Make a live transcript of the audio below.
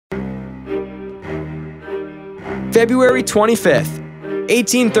February 25th,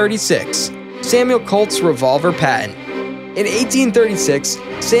 1836, Samuel Colt's revolver patent. In 1836,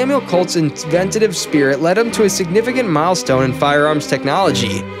 Samuel Colt's inventive spirit led him to a significant milestone in firearms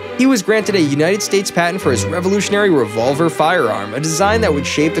technology. He was granted a United States patent for his revolutionary revolver firearm, a design that would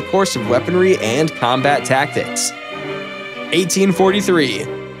shape the course of weaponry and combat tactics. 1843,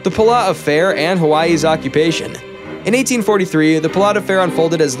 the Paulet Affair and Hawaii's occupation. In 1843, the Paulet Affair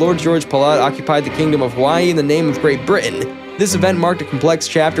unfolded as Lord George Paulet occupied the Kingdom of Hawaii in the name of Great Britain. This event marked a complex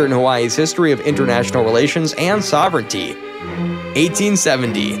chapter in Hawaii's history of international relations and sovereignty.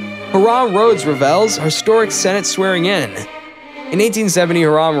 1870, Hiram Rhodes Revels' historic Senate swearing-in. In 1870,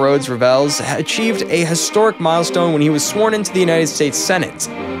 Hiram Rhodes Revels achieved a historic milestone when he was sworn into the United States Senate.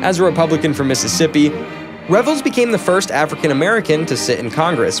 As a Republican from Mississippi, Revels became the first African-American to sit in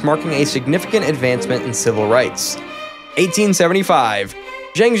Congress, marking a significant advancement in civil rights. 1875,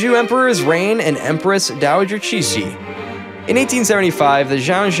 Zhengzhou Emperor's reign and Empress Dowager Cixi. In 1875, the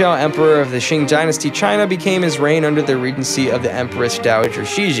Zhao Emperor of the Qing Dynasty China became his reign under the regency of the Empress Dowager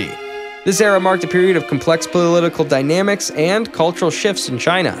Cixi. This era marked a period of complex political dynamics and cultural shifts in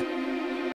China.